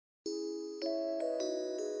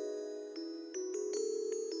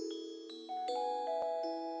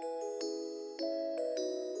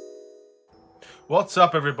What's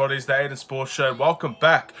up, everybody? It's the Aidan Sports Show. Welcome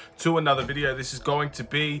back to another video. This is going to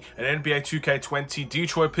be an NBA 2K20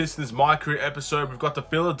 Detroit Pistons My Career episode. We've got the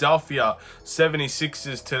Philadelphia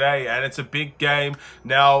 76ers today, and it's a big game.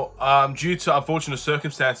 Now, due to unfortunate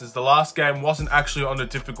circumstances, the last game wasn't actually on the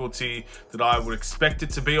difficulty that I would expect it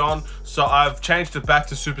to be on, so I've changed it back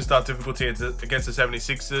to Superstar difficulty against the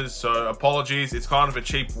 76ers, so apologies. It's kind of a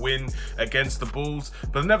cheap win against the Bulls,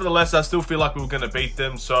 but nevertheless, I still feel like we were going to beat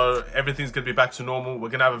them, so everything's going to be back to normal. We're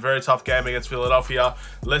gonna have a very tough game against Philadelphia.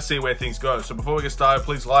 Let's see where things go. So before we get started,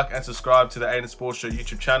 please like and subscribe to the Aidan Sports Show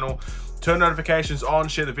YouTube channel. Turn notifications on,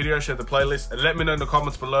 share the video, share the playlist, and let me know in the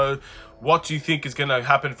comments below what do you think is gonna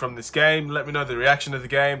happen from this game. Let me know the reaction of the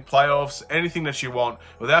game, playoffs, anything that you want.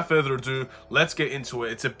 Without further ado, let's get into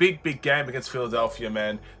it. It's a big game against Philadelphia,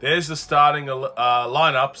 man. There's the starting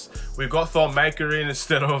lineups. We've got Thonmaker in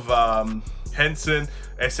instead of Henson.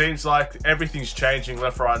 It seems like everything's changing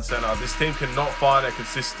left, right, and center. This team cannot find a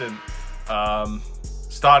consistent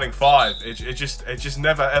starting five. It just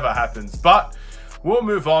never ever happens. But we'll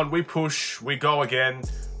move on. We push. We go again,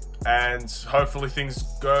 and hopefully things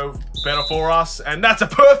go better for us. And that's a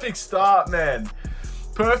perfect start, man.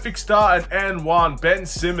 Perfect start and one. Ben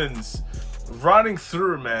Simmons running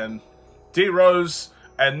through, man. D Rose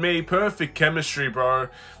and me, perfect chemistry, bro.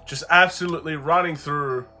 Just absolutely running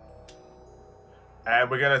through.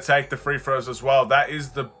 And we're going to take the free throws as well. That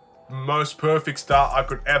is the most perfect start I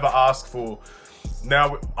could ever ask for.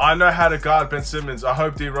 Now, I know how to guard Ben Simmons. I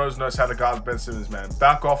hope D Rose knows how to guard Ben Simmons, man.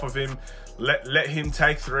 Back off of him. Let him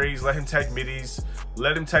take threes. Let him take middies.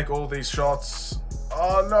 Let him take all these shots.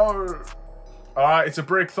 Oh, no. All right, it's a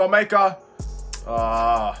brick. Thonmaker.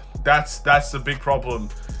 That's the big problem.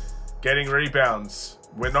 Getting rebounds.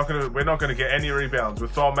 We're not gonna get any rebounds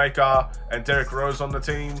with Thonmaker and Derrick Rose on the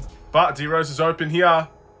team. But D Rose is open here.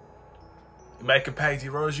 Make him pay, D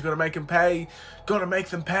Rose. You gotta make him pay. Gotta make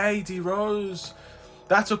them pay, D Rose.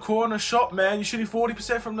 That's a corner shot, man. You're shooting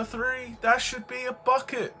 40% from the three. That should be a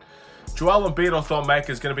bucket. Joel Embiid on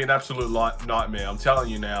Thonmaker is gonna be an absolute nightmare. I'm telling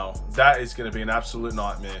you now. That is gonna be an absolute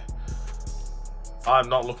nightmare. I'm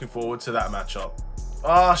not looking forward to that matchup.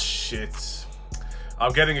 Oh, shit.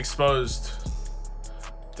 I'm getting exposed.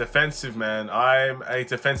 Defensive, man. I'm a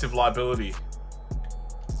defensive liability.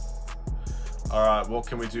 All right, what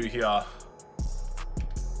can we do here?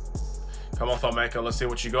 Come on, Thonmaker. Let's see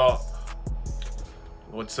what you got.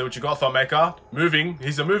 Let's see what you got, Thonmaker. Moving.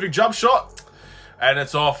 He's a moving jump shot. And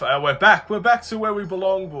it's off. We're back. We're back to where we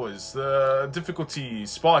belong, boys. The difficulty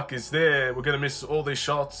spike is there. We're going to miss all these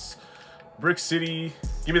shots. Brick City.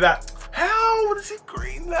 Give me that. How does he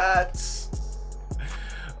green that?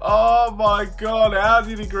 Oh, my God. How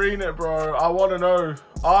did he green it, bro? I want to know.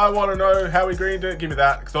 I want to know how he greened it. Give me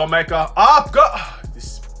that. Thonmaker. Up. Go.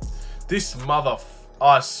 This mother.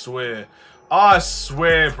 I swear. I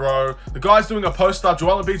swear, bro. The guy's doing a post-up.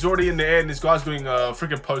 Joel Embiid's already in the air, and this guy's doing a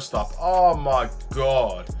freaking post-up. Oh, my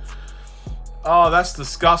God. Oh, that's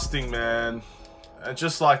disgusting, man. And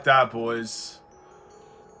just like that, boys.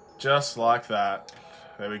 Just like that.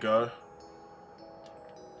 There we go.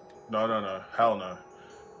 No, no, no. Hell no.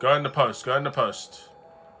 Go in the post. Go in the post.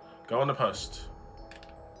 Go in the post.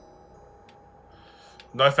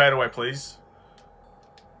 No fadeaway, please.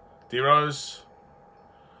 D Rose.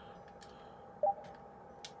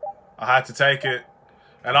 I had to take it.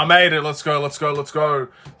 And I made it. Let's go, let's go, let's go.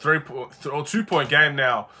 2-point game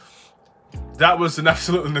now. That was an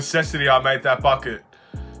absolute necessity. I made that bucket.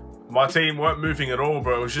 My team weren't moving at all,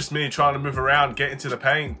 bro. It was just me trying to move around, get into the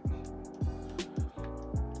paint.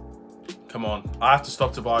 Come on. I have to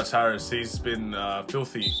stop Tobias Harris. He's been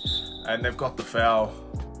filthy. And they've got the foul.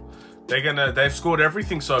 They've scored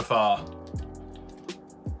everything so far.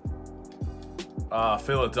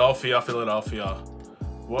 Philadelphia.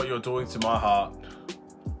 What you're doing to my heart.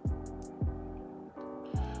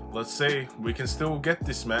 Let's see. We can still get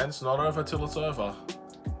this, man. It's not over till it's over.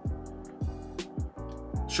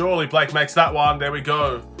 Surely Blake makes that one. There we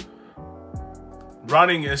go.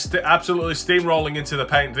 Running is absolutely steamrolling into the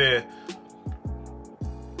paint there.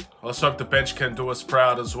 Let's hope the bench can do us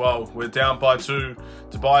proud as well. We're down by 2.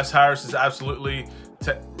 Tobias Harris is absolutely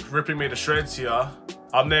ripping me to shreds here.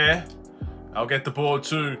 I'm there. I'll get the board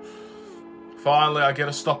too. Finally, I get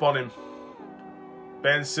a stop on him.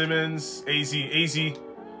 Ben Simmons. Easy, easy.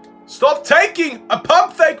 Stop taking a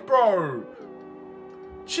pump fake, bro.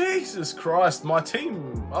 Jesus Christ, my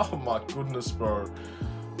team. Oh my goodness, bro.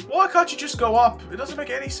 Why can't you just go up? It doesn't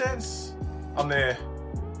make any sense. I'm there.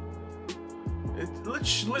 It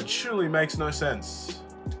literally makes no sense.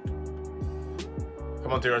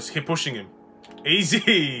 Come on, D Rose. Keep pushing him.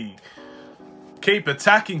 Easy. Keep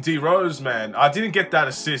attacking D Rose, man. I didn't get that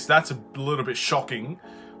assist. That's a little bit shocking.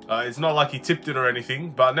 It's not like he tipped it or anything,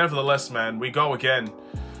 but nevertheless, man, we go again.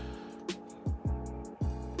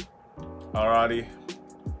 Alrighty.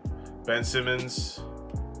 Ben Simmons.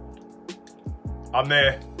 I'm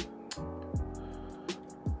there.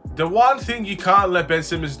 The one thing you can't let Ben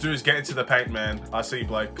Simmons do is get into the paint, man. I see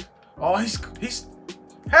Blake. Oh, he's...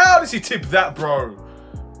 How does he tip that, bro?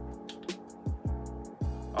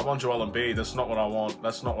 I want Joel Embiid. That's not what I want.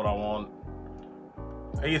 That's not what I want.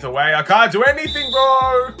 Either way, I can't do anything,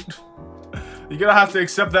 bro. You're going to have to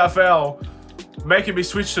accept that foul. Making me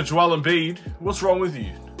switch to Joel Embiid. What's wrong with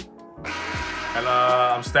you? And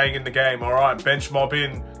I'm staying in the game. All right, bench mob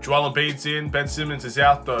in. Joel Embiid's in. Ben Simmons is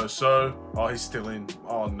out, though. So, oh, he's still in.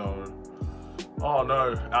 Oh, no. Oh,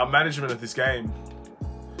 no. Our management of this game.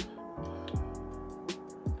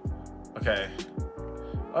 Okay.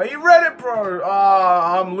 Oh, you read it, bro.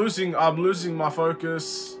 I'm losing my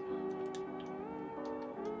focus.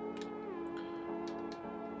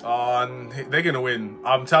 Oh, and they're gonna win.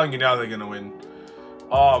 I'm telling you now, they're gonna win.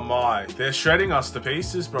 Oh my, they're shredding us to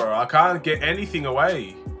pieces, bro. I can't get anything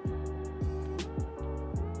away.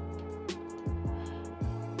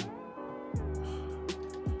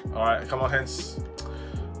 All right, come on, hence.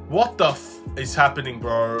 What the f is happening,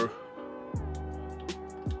 bro?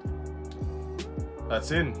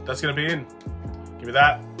 That's in. That's going to be in. Give me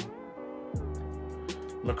that.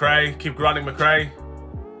 McRae. Keep grinding, McRae.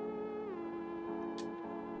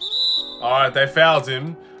 Alright, they fouled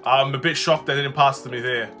him. I'm a bit shocked they didn't pass to me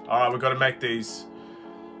there. Alright, we've got to make these.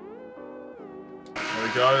 There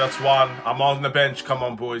we go. That's one. I'm on the bench. Come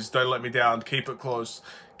on, boys. Don't let me down. Keep it close.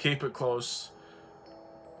 Keep it close.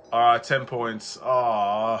 Alright, 10 points.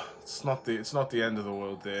 Ah, it's not the end of the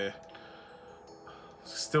world there.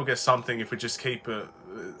 Still get something if we just keep it.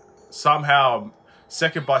 Somehow,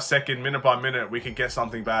 second by second, minute by minute, we can get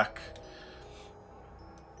something back.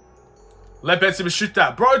 Let Ben Simmons shoot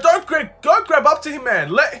that. Bro, don't grab up to him, man.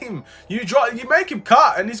 Let him. You make him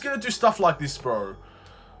cut, and he's going to do stuff like this, bro.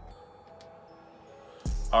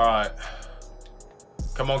 All right.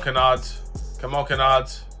 Come on, Kennard. Come on, Kennard.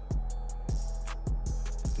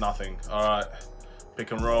 Nothing. All right.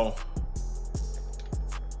 Pick and roll.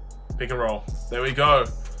 Pick and roll. There we go.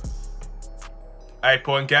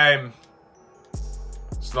 8-point game.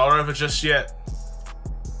 It's not over just yet.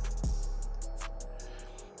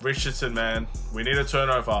 Richardson, man. We need a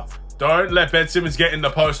turnover. Don't let Ben Simmons get in the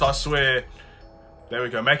post, I swear. There we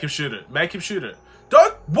go. Make him shoot it. Make him shoot it.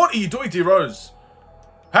 Don't. What are you doing, D Rose?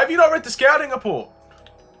 Have you not read the scouting report?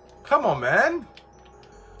 Come on, man.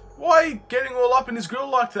 Why are you getting all up in his grill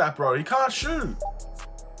like that, bro? He can't shoot.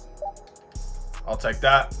 I'll take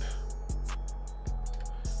that.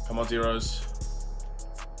 Come on, D Rose.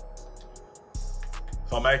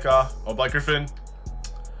 Thonmaker or Blake Griffin.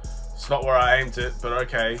 It's not where I aimed it, but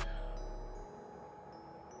okay.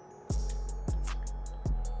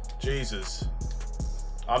 Jesus.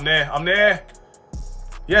 I'm there. I'm there.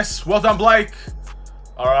 Yes. Well done, Blake.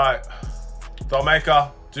 All right.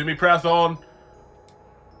 Thonmaker. Do me proud, Thon.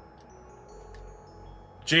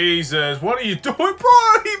 Jesus. What are you doing,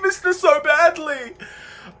 bro? He missed it so badly.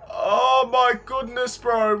 Oh, my goodness,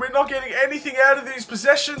 bro. We're not getting anything out of these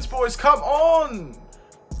possessions, boys. Come on.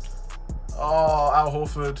 Oh, Al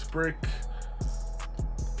Horford. Brick.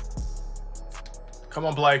 Come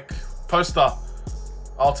on, Blake. Poster.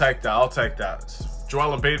 I'll take that. I'll take that.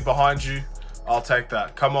 Joel Embiid behind you. I'll take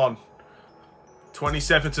that. Come on.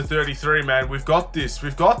 27-33, man. We've got this.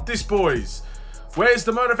 We've got this, boys. Where's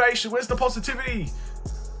the motivation? Where's the positivity?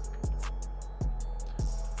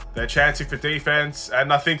 They're chanting for defense,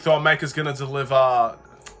 and I think Thonmaker's going to deliver.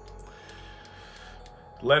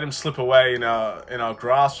 Let him slip away in our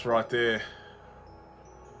grasp right there.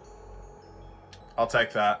 I'll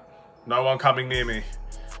take that. No one coming near me.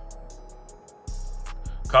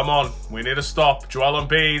 Come on. We need to stop. Joel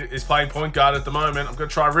Embiid is playing point guard at the moment. I'm going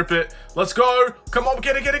to try and rip it. Let's go. Come on.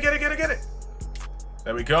 Get it, get it, get it, get it, get it.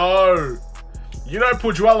 There we go. You don't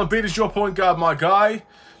put Joel Embiid as your point guard, my guy.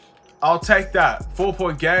 I'll take that.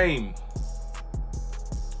 4-point game.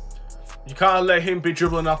 You can't let him be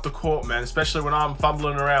dribbling up the court, man. Especially when I'm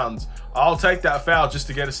fumbling around. I'll take that foul just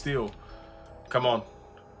to get a steal. Come on.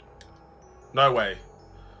 No way.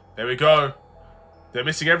 There we go. They're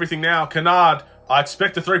missing everything now. Kennard. I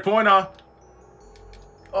expect a three-pointer.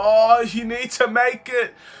 Oh, you need to make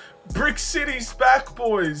it. Brick City's back,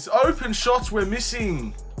 boys. Open shots we're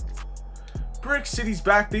missing. Brick City's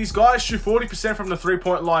back. These guys shoot 40% from the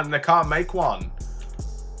three-point line and they can't make one.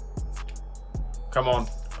 Come on.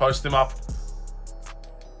 Post him up.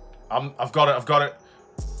 I've got it. I've got it.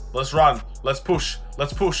 Let's run. Let's push.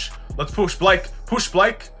 Let's push. Let's push. Blake. Push,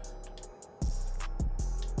 Blake.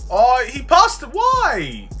 Oh, he passed it.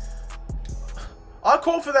 Why? I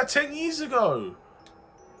called for that 10 years ago.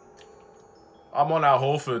 I'm on Al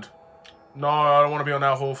Horford. No, I don't want to be on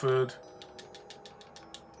Al Horford.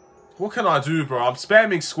 What can I do, bro? I'm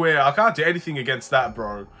spamming square. I can't do anything against that,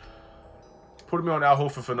 bro. Putting me on Al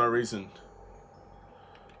Horford for no reason.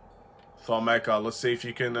 Thought maker. Let's see if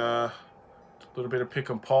you can... a little bit of pick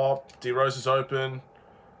and pop. D Rose is open.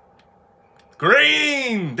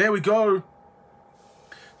 Green! There we go.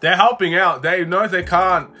 They're helping out. They know they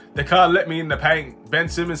can't let me in the paint. Ben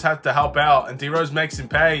Simmons had to help out, and D Rose makes him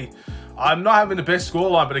pay. I'm not having the best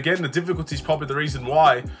scoreline, but again, the difficulty is probably the reason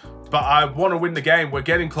why. But I want to win the game. We're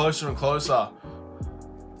getting closer and closer.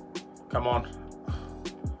 Come on.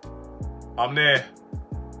 I'm there.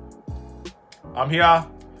 I'm here.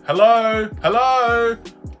 Hello? Hello?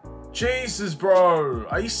 Jesus, bro.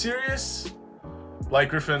 Are you serious? Blake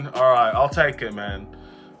Griffin. Alright, I'll take it, man.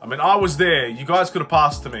 I mean, I was there. You guys could have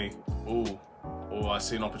passed to me. Ooh. Oh, I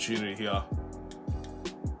see an opportunity here.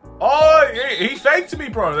 Oh, he faked me,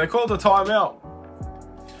 bro. They called a timeout.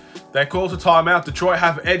 They called a timeout. Detroit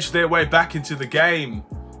have edged their way back into the game.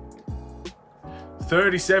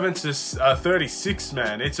 37 to 36,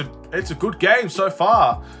 man. It's a good game so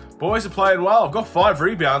far. Boys are playing well. I've got 5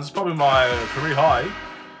 rebounds. It's probably my career high.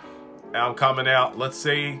 Now I'm coming out. Let's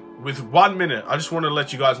see. With 1 minute. I just want to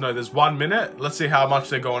let you guys know there's 1 minute. Let's see how much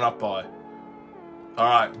they're going up by.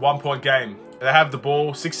 Alright, 1 point game. They have the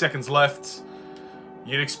ball. 6 seconds left.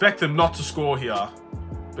 You'd expect them not to score here.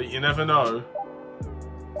 But you never know.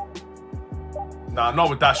 Nah, not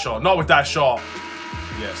with that shot. Not with that shot.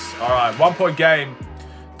 Yes. Alright, 1 point game.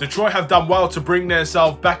 Detroit have done well to bring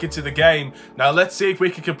themselves back into the game. Now, let's see if we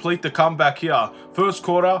can complete the comeback here. First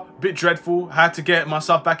quarter, a bit dreadful. Had to get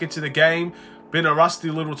myself back into the game. Been a rusty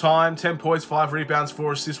little time. 10 points, 5 rebounds,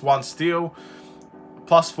 4 assists, 1 steal.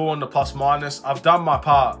 +4 on the plus minus. I've done my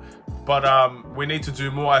part. But we need to do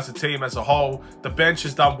more as a team, as a whole. The bench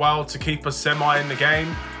has done well to keep us semi in the game.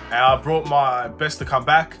 And I brought my best to come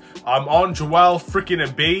back. I'm on Joel freaking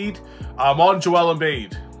Embiid. I'm on Joel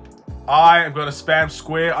Embiid. I am going to spam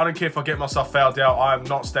square. I don't care if I get myself fouled out. I am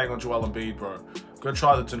not staying on Joel Embiid, bro. I'm going to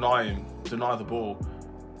try to deny him. Deny the ball.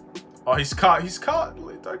 Oh, he's cut. He's cut.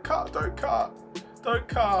 Don't cut. Don't cut. Don't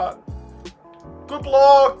cut. Good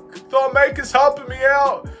block. Thought Maker's helping me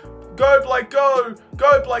out. Go, Blake, go.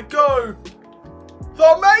 Go, Blake, go.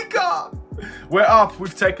 Thought Maker. We're up.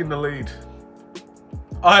 We've taken the lead.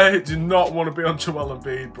 I do not want to be on Joel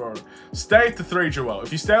Embiid, bro. Stay at the 3, Joel.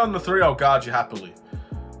 If you stay on the 3, I'll guard you happily.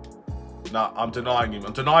 Nah, I'm denying him.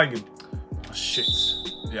 I'm denying him. Oh, shit.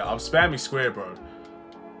 Yeah, I'm spamming square, bro.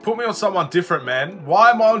 Put me on someone different, man.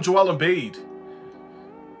 Why am I on Joel Embiid?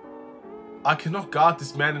 I cannot guard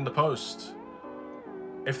this man in the post.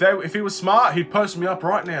 If he was smart, he'd post me up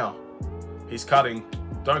right now. He's cutting.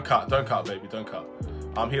 Don't cut. Don't cut, baby. Don't cut.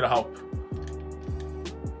 I'm here to help.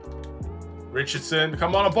 Richardson.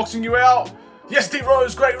 Come on, I'm boxing you out. Yes, D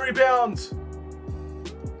Rose. Great rebound.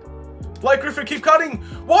 Blake Griffin, keep cutting.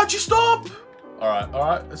 Why'd you stop? All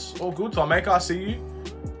right. It's all good. I'll make. I see you.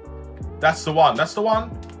 That's the one. That's the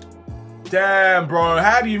one. Damn, bro.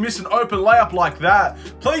 How do you miss an open layup like that?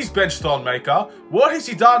 Please bench Thon Maker. What has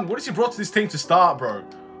he done? What has he brought to this team to start, bro?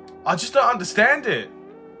 I just don't understand it.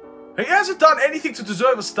 He hasn't done anything to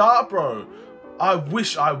deserve a start, bro. I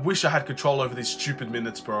wish I had control over these stupid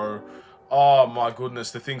minutes, bro. Oh, my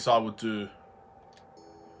goodness. The things I would do.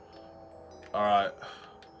 All right.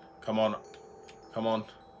 Come on. Come on.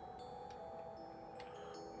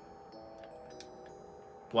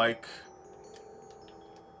 Blake.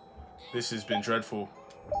 This has been dreadful.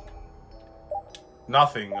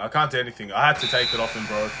 Nothing. I can't do anything. I had to take it off him,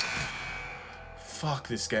 bro. Fuck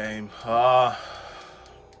this game. I've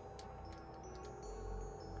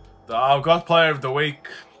got player of the week.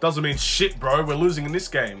 Doesn't mean shit, bro. We're losing in this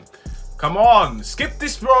game. Come on. Skip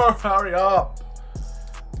this, bro. Hurry up.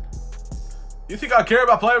 You think I care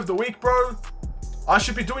about player of the week, bro? I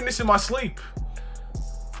should be doing this in my sleep.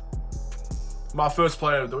 My first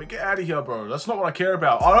player of the week. Get out of here, bro. That's not what I care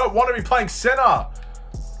about. I don't want to be playing center.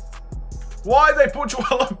 Why they put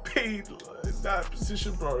Joel Embiid in that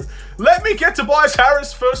position, bro? Let me get Tobias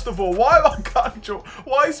Harris first of all. Why am I guarding Joel?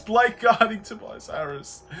 Why is Blake guarding Tobias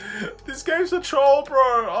Harris? This game's a troll, bro.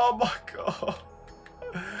 Oh my god.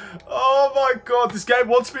 Oh my god. This game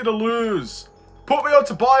wants me to lose. Put me on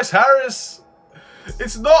Tobias Harris.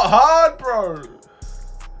 It's not hard, bro.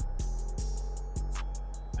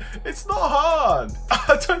 It's not hard.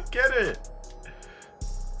 I don't get it.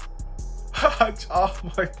 Oh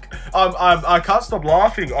my, I can't stop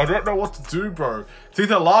laughing. I don't know what to do, bro. It's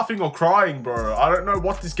either laughing or crying, bro. I don't know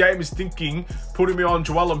what this game is thinking, putting me on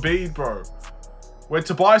Joel Embiid, bro. When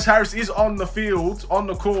Tobias Harris is on the field, on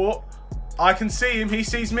the court, I can see him. He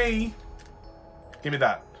sees me. Give me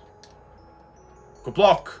that. Good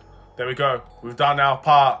block. There we go. We've done our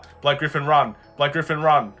part. Blake Griffin, run. Blake Griffin,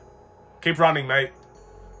 run. Keep running, mate.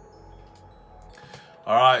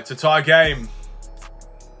 All right, it's a tie game.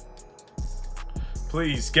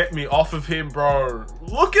 Please, get me off of him, bro.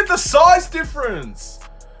 Look at the size difference.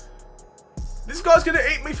 This guy's going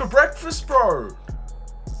to eat me for breakfast, bro.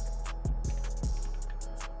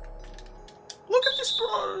 Look at this,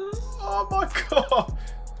 bro. Oh, my God.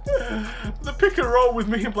 The pick and roll with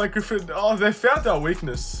me and Blake Griffin. Oh, they've found our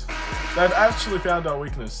weakness. They've actually found our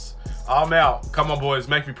weakness. I'm out. Come on, boys.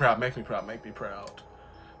 Make me proud. Make me proud. Make me proud.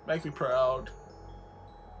 Make me proud.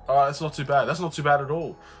 All right, that's not too bad. That's not too bad at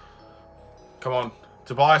all. Come on.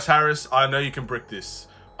 Tobias Harris, I know you can brick this.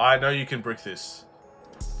 I know you can brick this.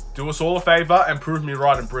 Do us all a favor and prove me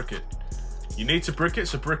right and brick it. You need to brick it,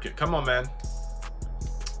 so brick it. Come on, man.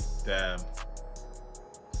 Damn.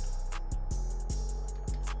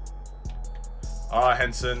 All right,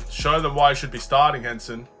 Henson. Show them why you should be starting,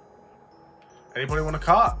 Henson. Anybody want a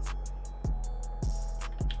cart?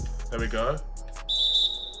 There we go.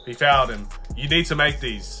 He fouled him. You need to make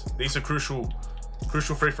these. These are crucial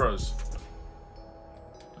free throws.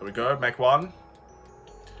 There we go. Make one.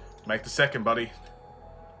 Make the second, buddy.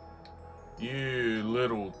 You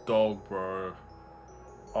little dog, bro.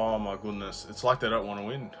 Oh my goodness. It's like they don't want to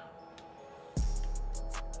win.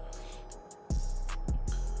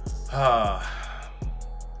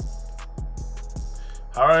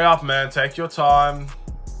 Hurry up, man. Take your time.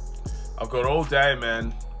 I've got all day,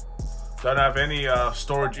 man. Don't have any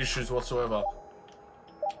storage issues whatsoever.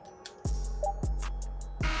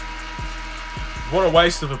 What a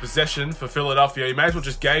waste of a possession for Philadelphia. You may as well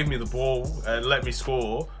just gave me the ball and let me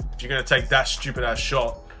score if you're going to take that stupid ass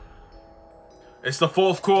shot. It's the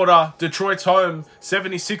fourth quarter. Detroit's home.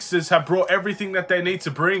 76ers have brought everything that they need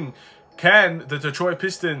to bring. Can the Detroit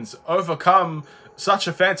Pistons overcome such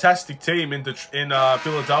a fantastic team in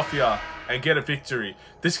Philadelphia and get a victory?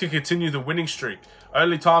 This could continue the winning streak.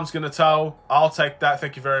 Only time's going to tell. I'll take that.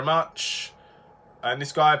 Thank you very much. And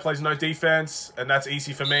this guy plays no defense, and that's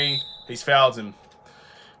easy for me. He's fouled him.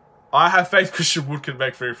 I have faith Christian Wood can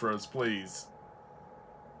make free throws, please.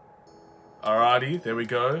 Alrighty, there we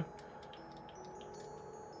go.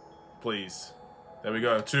 Please. There we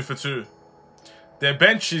go. 2 for 2. Their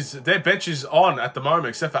bench is on at the moment,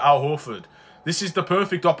 except for Al Horford. This is the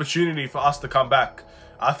perfect opportunity for us to come back.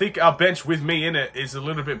 I think our bench with me in it is a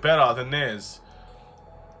little bit better than theirs.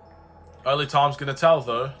 Only time's going to tell,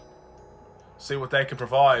 though. See what they can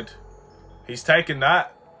provide. He's taken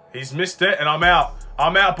that. He's missed it, and I'm out.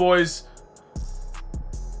 I'm out, boys.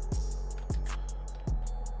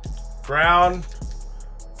 Brown.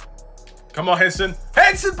 Come on, Henson.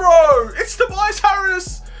 Henson, bro! It's Tobias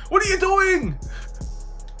Harris! What are you doing?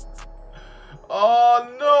 Oh,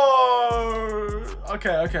 no.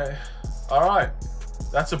 Okay, okay. All right.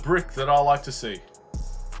 That's a brick that I like to see.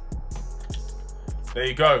 There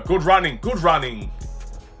you go. Good running. Good running.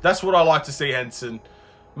 That's what I like to see, Henson.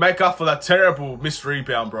 Make up for that terrible missed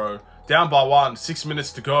rebound, bro. Down by 1. 6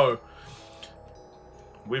 minutes to go.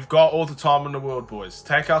 We've got all the time in the world, boys.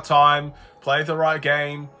 Take our time. Play the right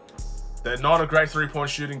game. They're not a great three-point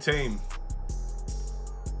shooting team.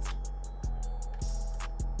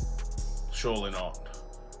 Surely not.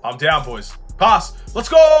 I'm down, boys. Pass. Let's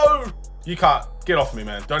go. You can't. Get off me,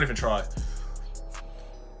 man. Don't even try.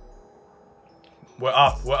 We're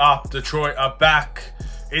up. We're up. Detroit are back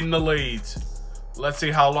in the lead. Let's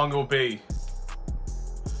see how long it'll be.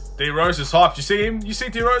 D Rose is hyped. You see him? You see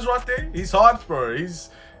D Rose right there? He's hyped, bro.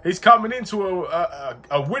 He's coming into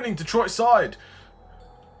a winning Detroit side.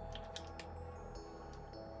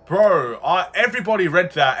 Bro, everybody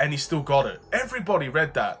read that and he still got it. Everybody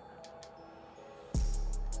read that.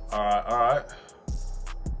 Alright, alright.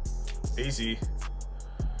 Easy.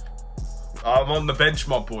 I'm on the bench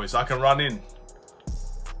mob, boys. I can run in.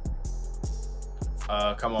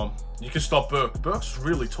 Come on. You can stop Burke. Burke's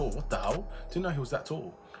really tall. What the hell? Didn't know he was that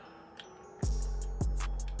tall.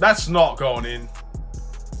 That's not going in.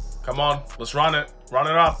 Come on. Let's run it. Run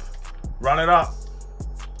it up. Run it up.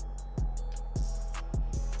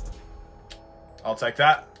 I'll take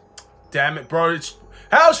that. Damn it, bro.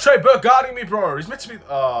 How's Trey Burke guarding me, bro? He's meant to be...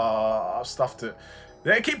 Oh, I've stuffed it.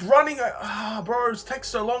 They keep running. Bro, it takes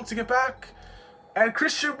so long to get back. And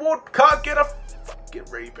Christian Wood can't get a fucking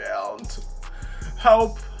rebound.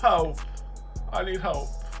 Help, help. I need help.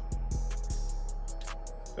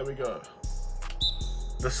 There we go.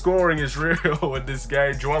 The scoring is real in this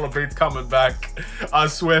game. Joel Embiid's coming back. I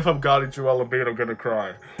swear if I'm guarding Joel Embiid, I'm going to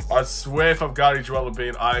cry. I swear if I'm guarding Joel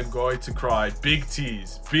Embiid, I'm going to cry. Big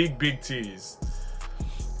tears. Big tears.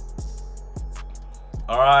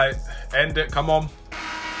 Alright. End it. Come on.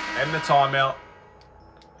 End the timeout.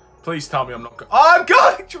 Please tell me I'm not... I'm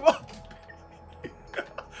guarding Joel Embiid.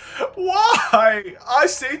 Why? I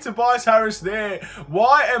see Tobias Harris there.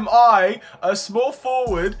 Why am I, a small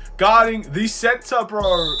forward, guarding the center,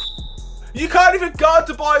 bro? You can't even guard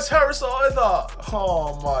Tobias Harris either.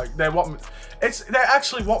 Oh my, they want me. They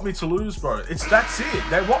actually want me to lose, bro. That's it.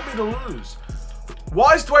 They want me to lose.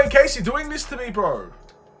 Why is Dwayne Casey doing this to me, bro?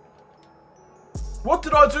 What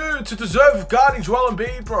did I do to deserve guarding Joel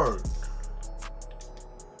Embiid, bro?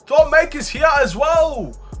 Thon Maker's here as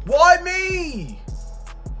well. Why me?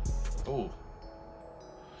 Oh.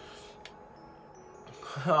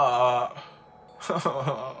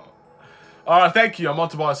 Alright, thank you. I'm on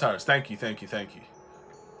Tobias Harris. Thank you. Thank you.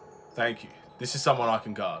 This is someone I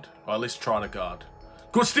can guard. Or at least try to guard.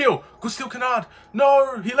 Good steal. Good steal, Kennard.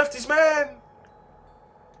 No, he left his man.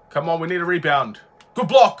 Come on, we need a rebound. Good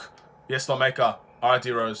block. Yes, Thon Maker. Alright,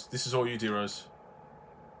 D-Rose. This is all you, D-Rose.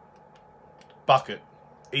 Bucket.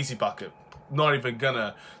 Easy bucket. Not even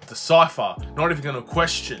gonna decipher. Not even gonna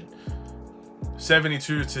question.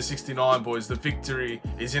 72-69, boys. The victory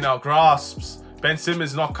is in our grasps. Ben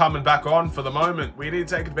Simmons not coming back on for the moment. We need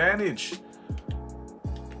to take advantage.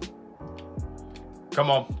 Come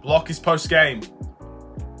on. Block his post-game.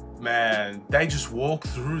 Man, they just walk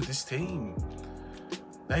through this team.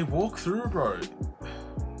 They walk through, bro.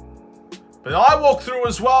 But I walk through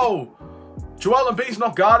as well. Joel Embiid's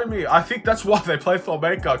not guarding me. I think that's why they play Thon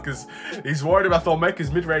Maker, because he's worried about Thon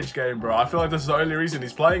Maker's mid-range game, bro. I feel like this is the only reason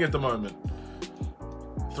he's playing at the moment.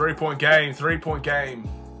 3-point game, 3-point game.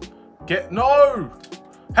 No!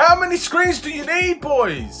 How many screens do you need,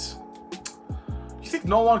 boys? You think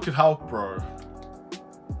no one could help, bro?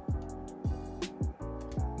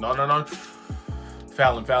 No.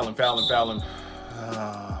 Foul him.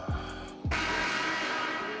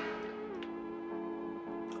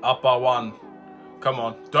 Up by 1. Come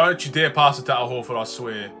on. Don't you dare pass it to Al Horford, I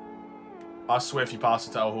swear. I swear if you pass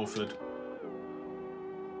it to Al Horford.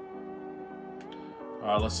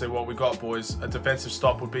 Alright, let's see what we got, boys. A defensive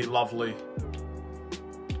stop would be lovely.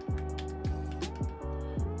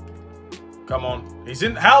 Come on. He's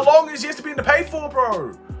in. How long is he has to be in the paint for,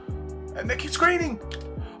 bro? And they keep screening.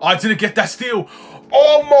 I didn't get that steal.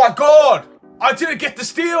 Oh my god. I didn't get the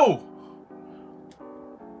steal.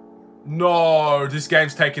 No, this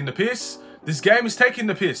game's taking the piss. This game is taking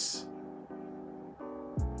the piss.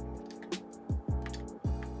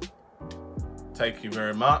 Thank you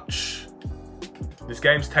very much. This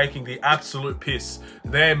game's taking the absolute piss.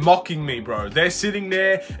 They're mocking me, bro. They're sitting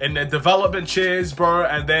there in their development chairs, bro,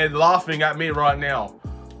 and they're laughing at me right now.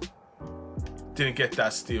 Didn't get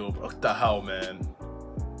that steal. What the hell, man?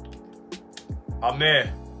 I'm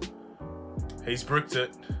there. He's bricked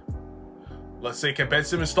it. Let's see, can Ben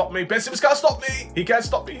Simmons stop me? Ben Simmons can't stop me! He can't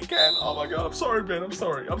stop me, he can. Oh my god, I'm sorry, Ben. I'm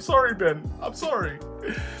sorry. I'm sorry, Ben. I'm sorry.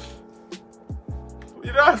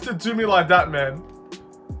 You don't have to do me like that, man.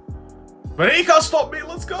 But he can't stop me.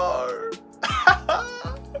 Let's go.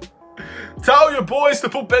 Tell your boys to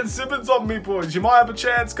put Ben Simmons on me, boys. You might have a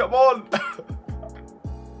chance. Come on.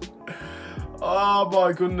 Oh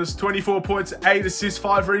my goodness. 24 points, 8 assists,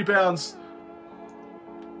 5 rebounds.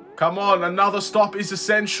 Come on. Another stop is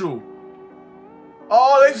essential.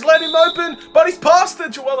 Oh, they've let him open, but he's passed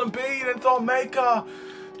it. Joel Embiid and Thon Maker.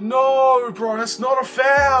 No, bro. That's not a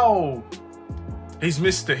foul. He's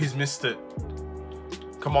missed it. He's missed it.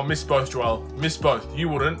 Come on, miss both, Joel. Miss both. You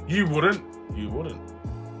wouldn't. You wouldn't. You wouldn't.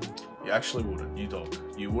 You actually wouldn't. You dog.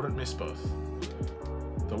 You wouldn't miss both.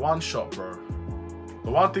 The one shot, bro.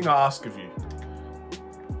 The one thing I ask of you.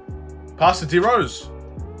 Pass to D-Rose.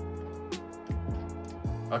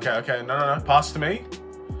 Okay. No. Pass to me.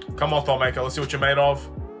 Come on, Thon Maker. Let's see what you're made of.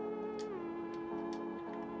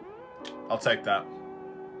 I'll take that.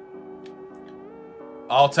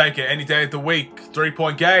 I'll take it any day of the week.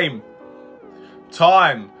 3-point game.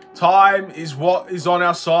 Time is what is on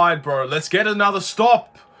our side, bro. Let's get another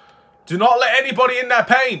stop. Do not let anybody in that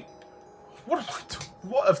paint. What am I doing?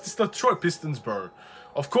 What if it's the Detroit Pistons, bro?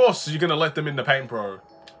 Of course you're gonna let them in the paint, bro.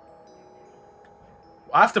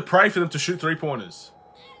 I have to pray for them to shoot 3-pointers.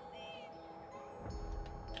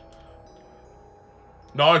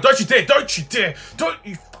 No, don't you dare! Don't you dare! Don't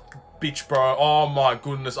you bitch, bro. Oh my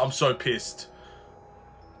goodness, I'm so pissed.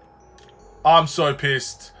 I'm so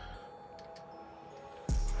pissed.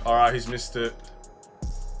 Alright, he's missed it.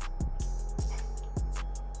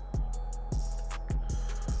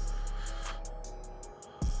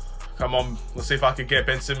 Come on. Let's see if I can get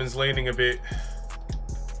Ben Simmons leaning a bit.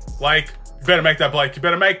 Blake, you better make that, Blake. You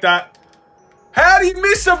better make that. How do you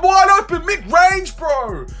miss a wide open mid-range,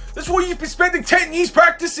 bro? That's what you've been spending 10 years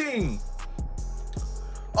practicing.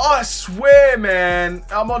 Oh, I swear, man.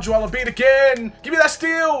 I'm on Joel Embiid again. Give me that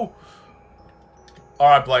steal. All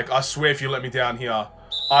right, Blake. I swear if you let me down here.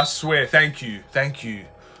 I swear. Thank you. Thank you.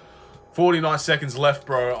 49 seconds left,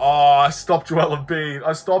 bro. Oh, I stopped Joel Embiid.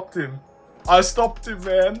 I stopped him. I stopped him,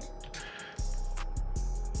 man.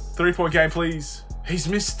 3-point game, please. He's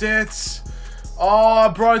missed it. Oh,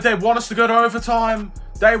 bro, they want us to go to overtime.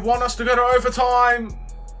 They want us to go to overtime.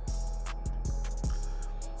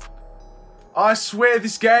 I swear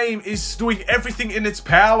this game is doing everything in its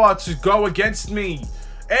power to go against me.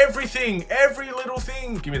 Everything. Every little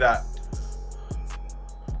thing. Give me that.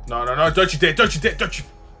 No, no, no. Don't you dare. Don't you dare. Don't you.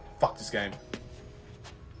 Fuck this game.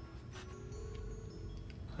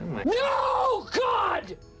 No,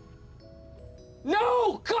 God!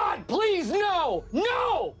 No, God, please, no!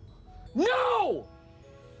 No! No!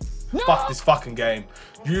 No! Fuck this fucking game.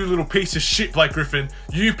 You little piece of shit, Blake Griffin.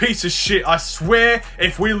 You piece of shit. I swear,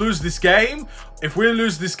 if we lose this game,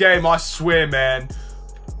 I swear, man.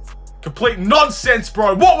 Complete nonsense,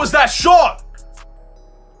 bro. What was that shot?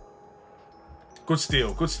 Good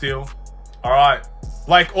steal. Good steal. All right.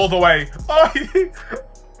 Blake, all the way. Oh,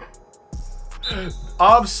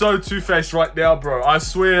 I'm so two-faced right now, bro. I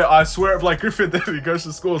swear Blake Griffin, there he goes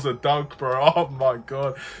to scores a dunk, bro. Oh my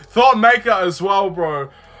god. Thought maker as well, bro.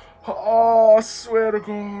 Oh, I swear to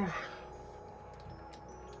God.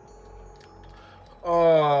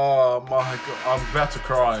 Oh my god. I'm about to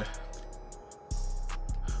cry.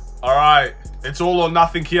 Alright. It's all or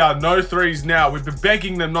nothing here. No threes now. We've been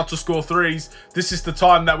begging them not to score threes. This is the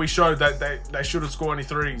time that we showed that they shouldn't score any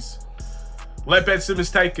threes. Let Ben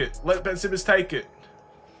Simmons take it. Let Ben Simmons take it.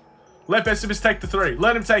 Let Ben Simmons take the three.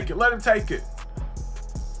 Let him take it. Let him take it.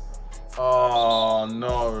 Oh,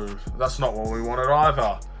 no. That's not what we wanted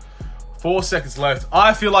either. 4 seconds left.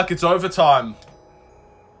 I feel like it's overtime.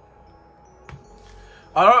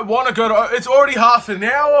 I don't want to go to... It's already half an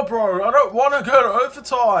hour, bro. I don't want to go to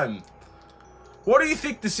overtime. What do you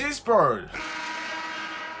think this is, bro?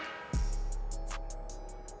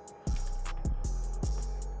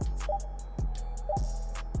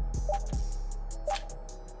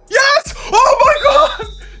 Yes! Oh my god!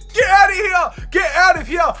 Get out of here! Get out of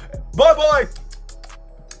here! Bye-bye!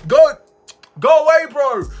 Go away,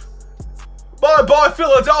 bro! Bye-bye,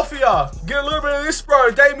 Philadelphia! Get a little bit of this, bro.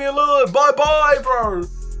 Damian Lillard. Bye-bye, bro.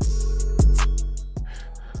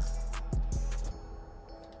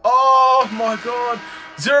 Oh, my God.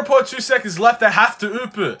 0.2 seconds left. They have to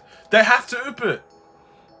oop it. They have to oop it.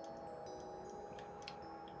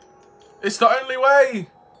 It's the only way.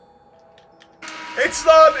 It's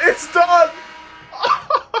done. It's done.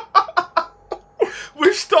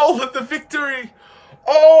 We've stolen the victory.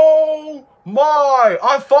 Oh my,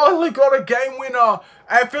 I finally got a game winner.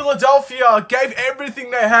 And Philadelphia gave everything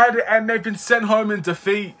they had and they've been sent home in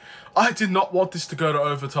defeat. I did not want this to go to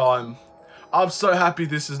overtime. I'm so happy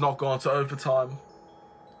this has not gone to overtime.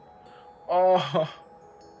 Oh,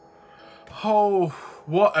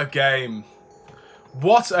 what a game.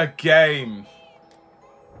 What a game.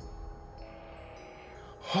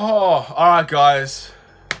 Oh, alright guys.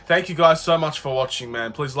 Thank you guys so much for watching,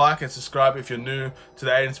 man. Please like and subscribe if you're new to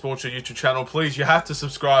the Aidan Sports Show YouTube channel. Please, you have to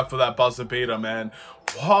subscribe for that buzzer beater, man.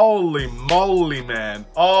 Holy moly, man.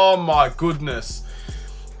 Oh my goodness.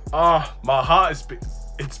 Oh, my heart is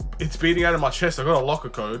it's beating out of my chest. I got a locker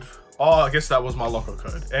code. Oh, I guess that was my locker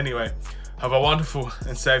code. Anyway, have a wonderful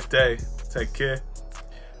and safe day. Take care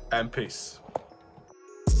and peace.